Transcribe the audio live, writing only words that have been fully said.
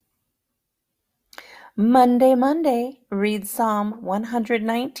Monday, read Psalm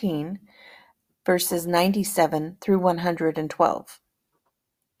 119, verses 97 through 112.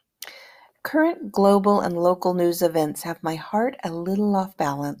 Current global and local news events have my heart a little off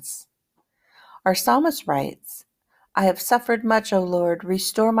balance. Our psalmist writes, I have suffered much, O Lord,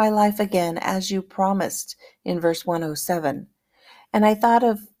 restore my life again as you promised in verse 107. And I thought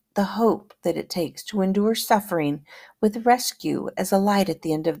of the hope that it takes to endure suffering with rescue as a light at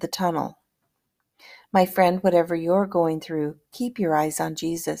the end of the tunnel. My friend, whatever you're going through, keep your eyes on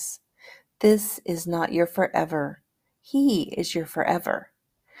Jesus. This is not your forever. He is your forever.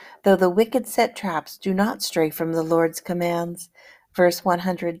 Though the wicked set traps, do not stray from the Lord's commands. Verse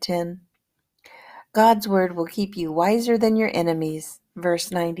 110. God's word will keep you wiser than your enemies.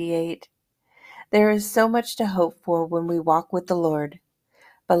 Verse 98. There is so much to hope for when we walk with the Lord.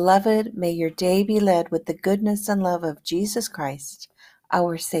 Beloved, may your day be led with the goodness and love of Jesus Christ,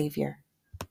 our Savior.